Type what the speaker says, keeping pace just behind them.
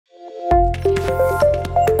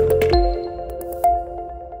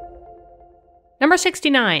Number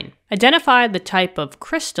 69, identify the type of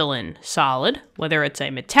crystalline solid, whether it's a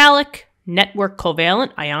metallic, network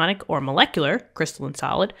covalent, ionic, or molecular crystalline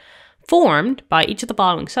solid, formed by each of the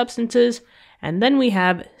following substances, and then we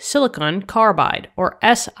have silicon carbide, or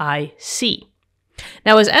SiC.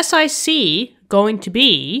 Now, is SiC going to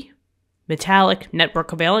be metallic, network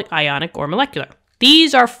covalent, ionic, or molecular?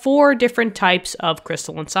 These are 4 different types of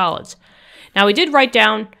crystalline solids. Now, we did write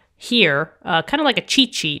down here, kind of like a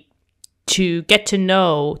cheat sheet, to get to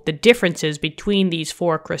know the differences between these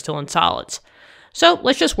 4 crystalline solids. So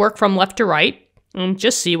let's just work from left to right and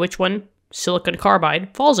just see which one silicon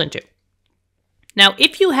carbide falls into. Now,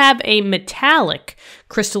 if you have a metallic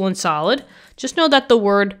crystalline solid, just know that the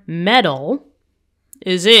word metal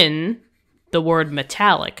is in the word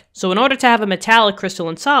metallic. So in order to have a metallic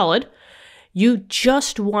crystalline solid, you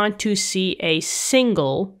just want to see a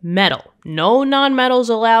single metal. No nonmetals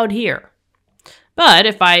allowed here. But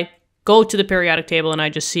if I go to the periodic table and I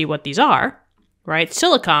just see what these are, right?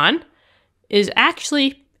 Silicon is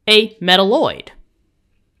actually a metalloid.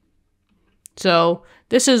 So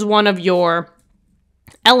this is one of your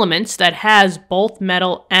elements that has both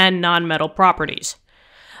metal and nonmetal properties.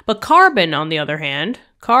 But carbon, on the other hand,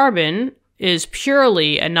 carbon is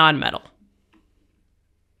purely a nonmetal.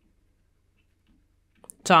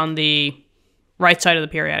 It's on the right side of the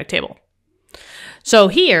periodic table. So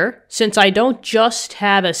here, since I don't just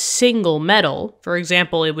have a single metal, for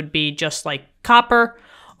example, it would be just like copper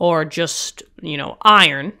or just,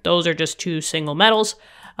 iron. Those are just 2 single metals.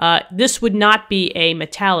 This would not be a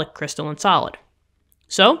metallic crystalline solid.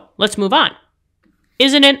 So let's move on.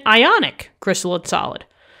 Is it an ionic crystalline solid?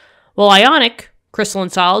 Well, ionic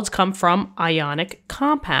crystalline solids come from ionic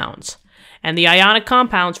compounds. And the ionic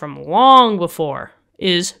compounds from long before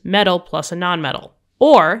is metal plus a nonmetal.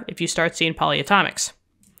 Or if you start seeing polyatomics.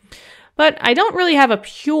 But I don't really have a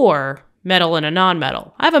pure metal and a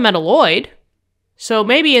nonmetal. I have a metalloid. So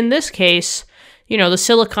maybe in this case, the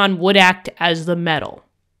silicon would act as the metal.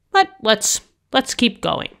 But let's keep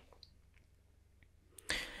going.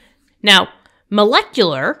 Now,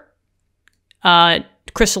 molecular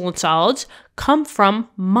crystalline solids come from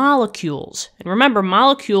molecules. And remember,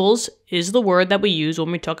 molecules is the word that we use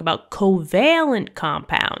when we talk about covalent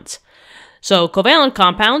compounds. So covalent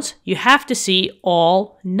compounds, you have to see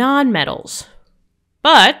all nonmetals.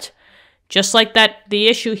 But just like the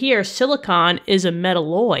issue here, silicon is a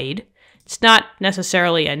metalloid. It's not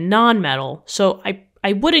necessarily a nonmetal. So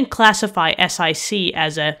I wouldn't classify SiC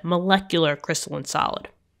as a molecular crystalline solid.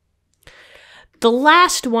 The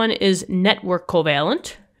last one is network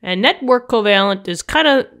covalent. And network covalent is kind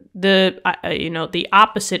of the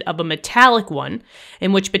opposite of a metallic one,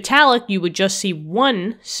 in which metallic you would just see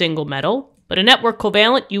one single metal, but a network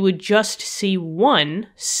covalent you would just see one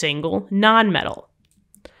single nonmetal.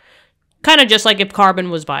 Kind of just like if carbon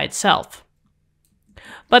was by itself.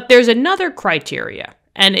 But there's another criteria,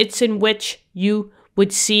 and it's in which you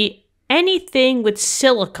would see anything with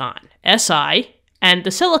silicon, Si, and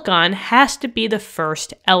the silicon has to be the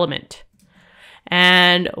first element.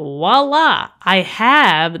 And voila, I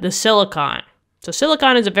have the silicon. So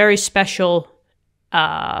silicon is a very special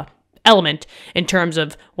element in terms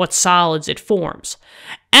of what solids it forms.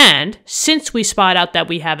 And since we spot out that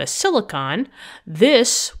we have a silicon,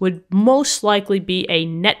 this would most likely be a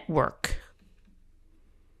network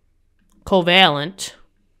covalent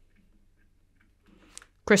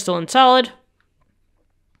crystalline solid.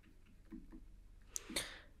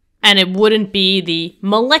 And it wouldn't be the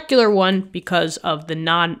molecular one because of the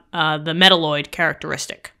metalloid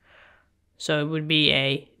characteristic. So it would be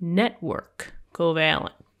a network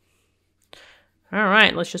covalent. All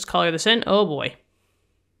right, let's just color this in. Oh boy.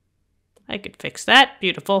 I could fix that.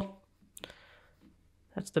 Beautiful.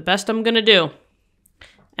 That's the best I'm going to do.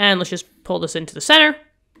 And let's just pull this into the center.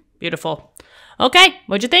 Beautiful. Okay,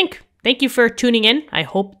 what'd you think? Thank you for tuning in. I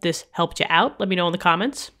hope this helped you out. Let me know in the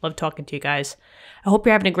comments. Love talking to you guys. I hope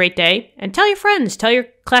you're having a great day. And tell your friends, tell your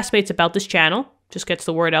classmates about this channel. Just gets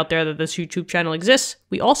the word out there that this YouTube channel exists.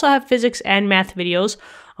 We also have physics and math videos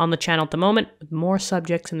on the channel at the moment with more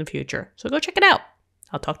subjects in the future. So go check it out.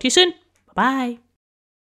 I'll talk to you soon. Bye-bye.